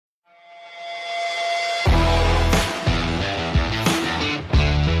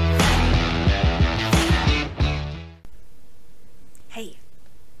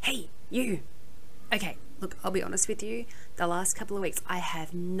Okay, look, I'll be honest with you. The last couple of weeks, I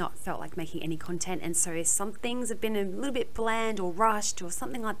have not felt like making any content. And so some things have been a little bit bland or rushed or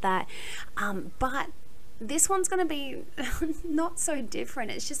something like that. But this one's going to be not so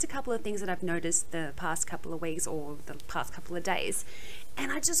different. It's just a couple of things that I've noticed the past couple of weeks or the past couple of days.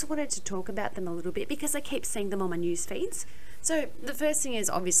 And I just wanted to talk about them a little bit because I keep seeing them on my news feeds. So the first thing is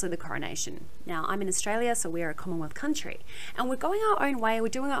obviously the coronation. Now, I'm in Australia, so we're a Commonwealth country. And we're going our own way, we're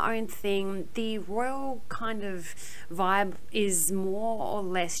doing our own thing. The royal kind of vibe is more or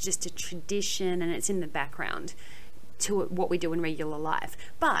less just a tradition, and it's in the background to what we do in regular life.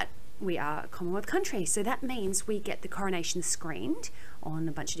 But we are a Commonwealth country, so that means we get the coronation screened on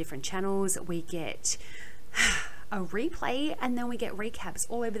a bunch of different channels. We get a replay, and then we get recaps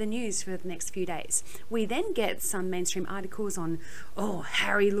all over the news for the next few days. We then get some mainstream articles on, oh,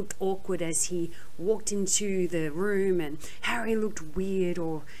 Harry looked awkward as he walked into the room, and Harry looked weird,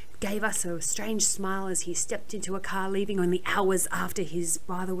 or gave us a strange smile as he stepped into a car leaving only hours after his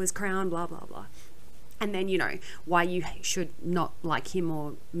brother was crowned, blah blah blah. And then, you know, why you should not like him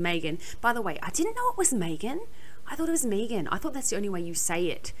or Meghan. By the way, I didn't know it was Meghan. I thought it was Megan. I thought that's the only way you say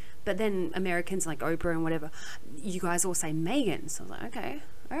it. But then Americans like Oprah and whatever, you guys all say Megan. So I was like, okay,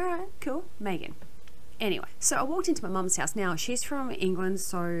 all right, cool, Megan. Anyway, so I walked into my mum's house. Now, she's from England,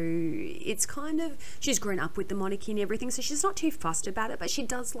 so it's kind of, she's grown up with the monarchy and everything, so she's not too fussed about it, but she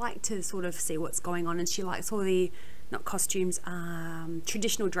does like to sort of see what's going on, and she likes all the, not costumes,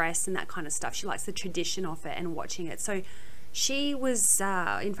 traditional dress and that kind of stuff. She likes the tradition of it and watching it. So she was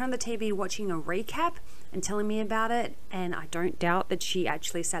in front of the TV watching a recap and telling me about it, and I don't doubt that she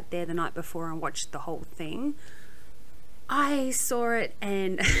actually sat there the night before and watched the whole thing. I saw it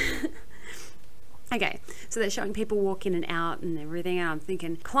and okay, so they're showing people walk in and out and everything, and I'm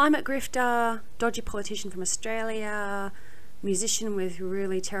thinking climate grifter, dodgy politician from Australia, musician with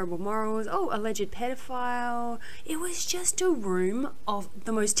really terrible morals, oh, alleged pedophile. It was just a room of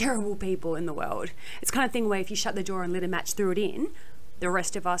the most terrible people in the world. It's kind of thing where if you shut the door and lit a match, threw it in, the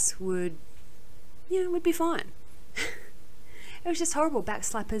rest of us would, you know, would be fine. It was just horrible.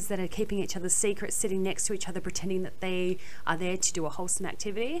 Backslappers that are keeping each other's secrets, sitting next to each other, pretending that they are there to do a wholesome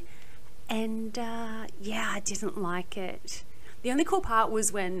activity. And yeah, I didn't like it. The only cool part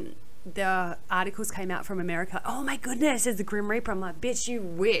was when the articles came out from America. Oh my goodness, there's the Grim Reaper. I'm like, bitch, you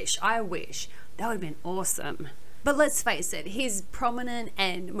wish. I wish. That would have been awesome. But let's face it, his prominent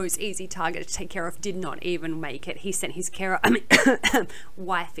and most easy target to take care of did not even make it. He sent his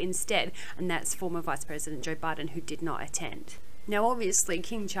wife instead, and that's former Vice President Joe Biden, who did not attend. Now, obviously,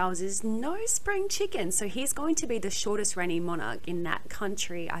 King Charles is no spring chicken, so he's going to be the shortest reigning monarch in that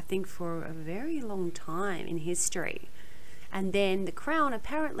country, I think, for a very long time in history. And then the crown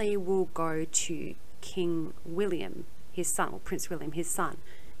apparently will go to King William, his son, or Prince William, his son.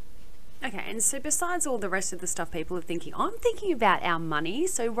 Okay, and so besides all the rest of the stuff people are thinking, I'm thinking about our money.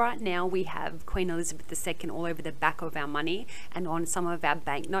 So right now we have Queen Elizabeth II all over the back of our money and on some of our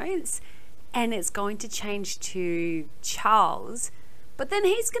banknotes. And it's going to change to Charles. But then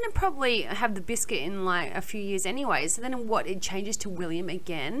he's going to probably have the biscuit in like a few years anyway. So then what, it changes to William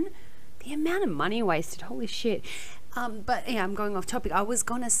again? The amount of money wasted, holy shit. But yeah, I'm going off topic. I was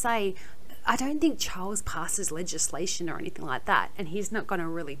going to say, I don't think Charles passes legislation or anything like that, and he's not going to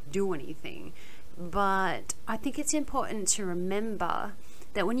really do anything. But I think it's important to remember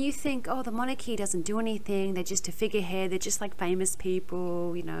that when you think, oh, the monarchy doesn't do anything, they're just a figurehead, they're just like famous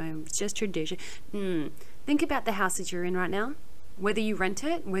people, you know, it's just tradition. Think about the house that you're in right now. Whether you rent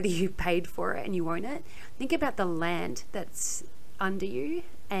it, whether you paid for it and you own it, think about the land that's under you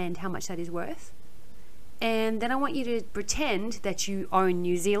and how much that is worth. And then I want you to pretend that you own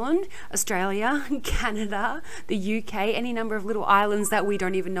New Zealand, Australia, Canada, the UK, any number of little islands that we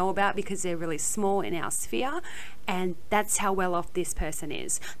don't even know about because they're really small in our sphere. And that's how well off this person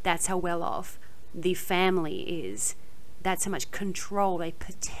is. That's how well off the family is. That's how much control they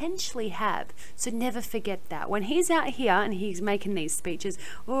potentially have. So never forget that. When he's out here and he's making these speeches,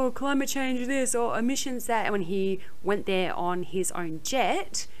 oh, climate change this, or emissions that, and when he went there on his own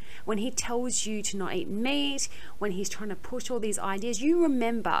jet, when he tells you to not eat meat, when he's trying to push all these ideas, you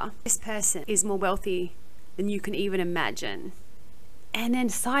remember this person is more wealthy than you can even imagine. And then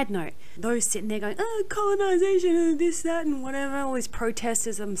side note, those sitting there going, oh, colonization and this, that, and whatever, all these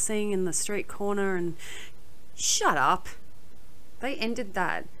protesters I'm seeing in the street corner, and shut up. They ended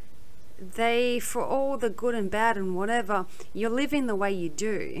that. They, for all the good and bad and whatever, you're living the way you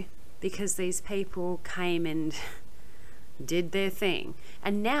do because these people came and did their thing,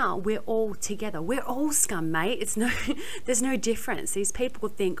 and now we're all together. We're all scum, mate. There's no difference. These people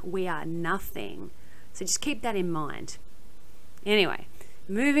think we are nothing, so just keep that in mind. Anyway,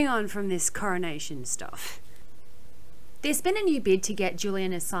 moving on from this coronation stuff. There's been a new bid to get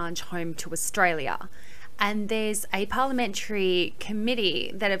Julian Assange home to Australia. And there's a parliamentary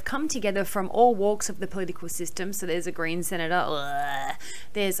committee that have come together from all walks of the political system. So there's a Green senator,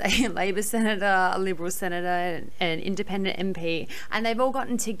 there's a Labor senator, a Liberal senator, an independent MP, and they've all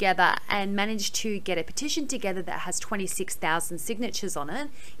gotten together and managed to get a petition together that has 26,000 signatures on it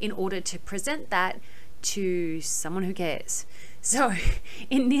in order to present that to someone who cares. So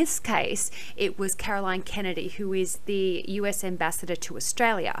in this case, it was Caroline Kennedy, who is the US ambassador to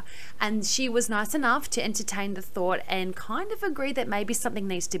Australia. And she was nice enough to entertain the thought and kind of agree that maybe something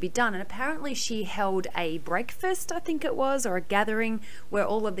needs to be done. And apparently she held a breakfast, I think it was, or a gathering where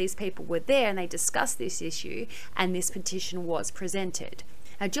all of these people were there and they discussed this issue and this petition was presented.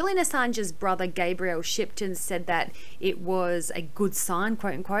 Now, Julian Assange's brother Gabriel Shipton said that it was a good sign,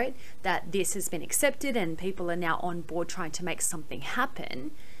 quote unquote, that this has been accepted and people are now on board trying to make something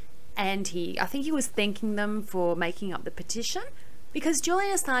happen. And I think he was thanking them for making up the petition, because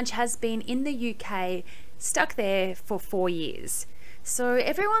Julian Assange has been in the UK, stuck there for 4 years. So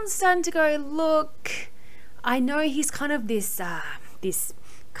everyone's starting to go, look, I know he's kind of this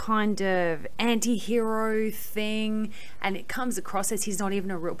kind of anti-hero thing, and it comes across as he's not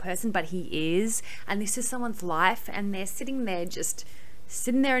even a real person, but he is, and this is someone's life, and they're sitting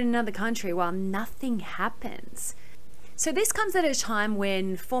there in another country while nothing happens. So this comes at a time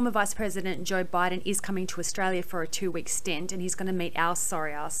when former Vice President Joe Biden is coming to Australia for a 2-week stint, and he's going to meet our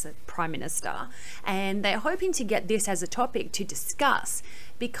Prime Minister, and they're hoping to get this as a topic to discuss,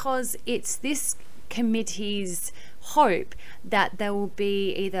 because it's this committee's hope that there will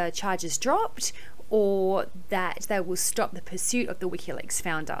be either charges dropped or that they will stop the pursuit of the WikiLeaks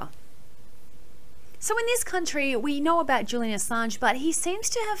founder. So in this country, we know about Julian Assange, but he seems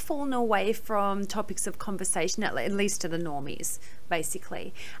to have fallen away from topics of conversation, at least to the normies,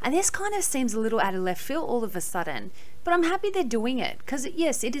 basically. And this kind of seems a little out of left field all of a sudden. But I'm happy they're doing it, because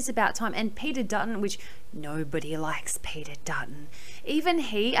yes, it is about time. And Peter Dutton, which nobody likes Peter Dutton. Even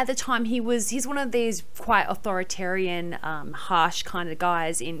he, at the time, he's one of these quite authoritarian, harsh kind of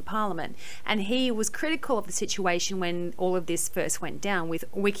guys in Parliament. And he was critical of the situation when all of this first went down with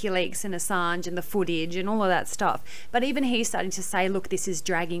WikiLeaks and Assange and the footage and all of that stuff. But even he's starting to say, look, this is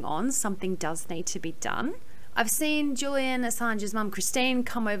dragging on. Something does need to be done. I've seen Julian Assange's mum Christine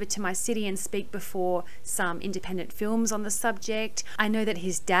come over to my city and speak before some independent films on the subject. I know that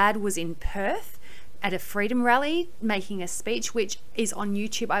his dad was in Perth at a freedom rally making a speech, which is on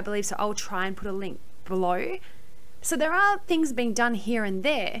YouTube, I believe, so I'll try and put a link below. So there are things being done here and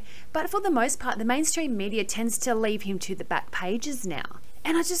there, but for the most part, the mainstream media tends to leave him to the back pages now.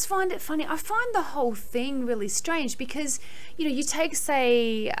 And I just find it funny. I find the whole thing really strange because, you know, you take,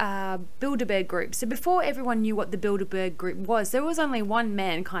 say, Bilderberg Group. So before everyone knew what the Bilderberg Group was, there was only one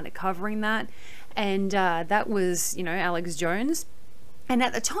man kind of covering that. And that was, you know, Alex Jones. And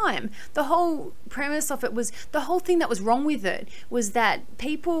at the time, the whole premise of it was, the whole thing that was wrong with it was that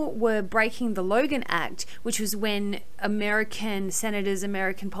people were breaking the Logan Act, which was when American senators,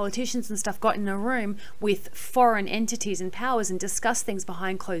 American politicians and stuff got in a room with foreign entities and powers and discussed things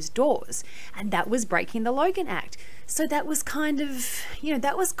behind closed doors. And that was breaking the Logan Act. So that was kind of, you know,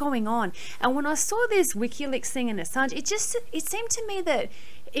 that was going on. And when I saw this WikiLeaks thing in Assange, it seemed to me that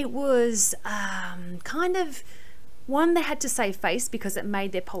it was kind of, one, they had to save face because it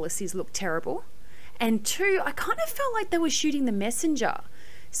made their policies look terrible. And two, I kind of felt like they were shooting the messenger.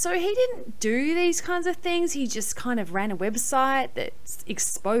 So he didn't do these kinds of things. He just kind of ran a website that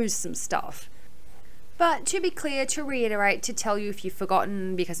exposed some stuff. But to be clear, to reiterate, to tell you if you've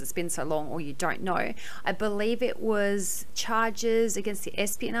forgotten because it's been so long or you don't know, I believe it was charges against the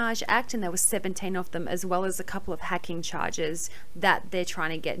Espionage Act, and there were 17 of them, as well as a couple of hacking charges that they're trying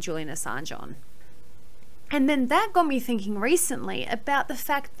to get Julian Assange on. And then that got me thinking recently about the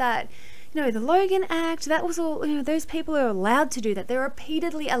fact that, you know, the Logan Act, that was all, you know, those people are allowed to do that. They're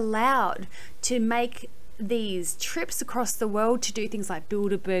repeatedly allowed to make these trips across the world to do things like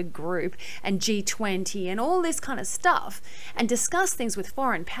Bilderberg Group and G20 and all this kind of stuff and discuss things with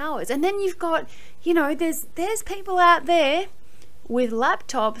foreign powers. And then you've got, you know, there's people out there with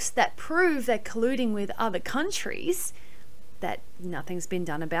laptops that prove they're colluding with other countries that nothing's been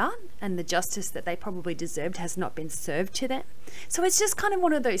done about, and the justice that they probably deserved has not been served to them. So it's just kind of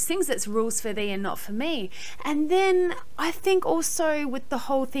one of those things that's rules for thee and not for me. And then I think also with the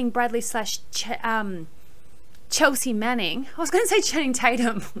whole thing, Bradley / Chelsea Manning, I was going to say Channing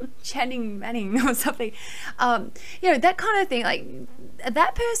Tatum, Channing Manning or something, you know, that kind of thing. Like,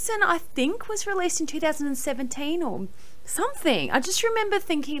 that person, I think, was released in 2017 or something. I just remember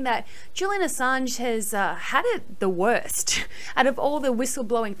thinking that Julian Assange has had it the worst out of all the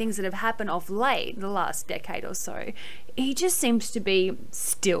whistleblowing things that have happened of late, the last decade or so. He just seems to be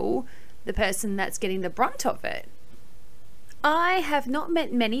still the person that's getting the brunt of it. I have not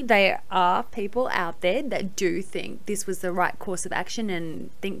met many. There are people out there that do think this was the right course of action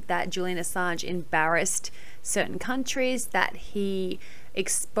and think that Julian Assange embarrassed certain countries, that he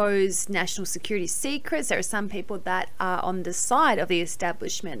exposed national security secrets. There are some people that are on the side of the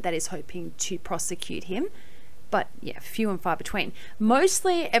establishment that is hoping to prosecute him. But yeah, few and far between.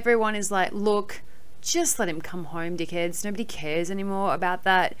 Mostly everyone is like, look, just let him come home, dickheads. Nobody cares anymore about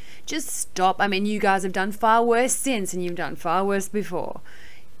that. Just stop. I mean, you guys have done far worse since, and you've done far worse before.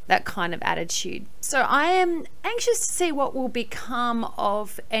 That kind of attitude. So I am anxious to see what will become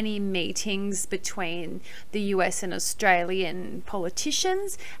of any meetings between the US and Australian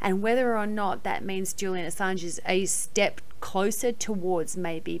politicians, and whether or not that means Julian Assange is a step closer towards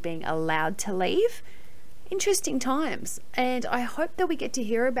maybe being allowed to leave. Interesting times, and I hope that we get to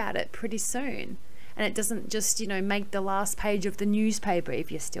hear about it pretty soon. And it doesn't just, you know, make the last page of the newspaper,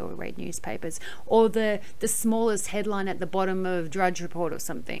 if you still read newspapers, or the smallest headline at the bottom of Drudge Report or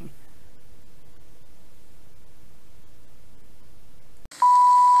something.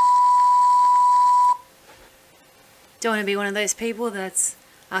 Don't want to be one of those people that's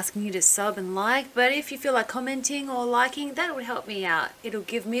asking you to sub and like, but if you feel like commenting or liking, that would help me out. It'll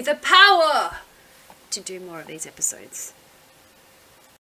give me the power to do more of these episodes.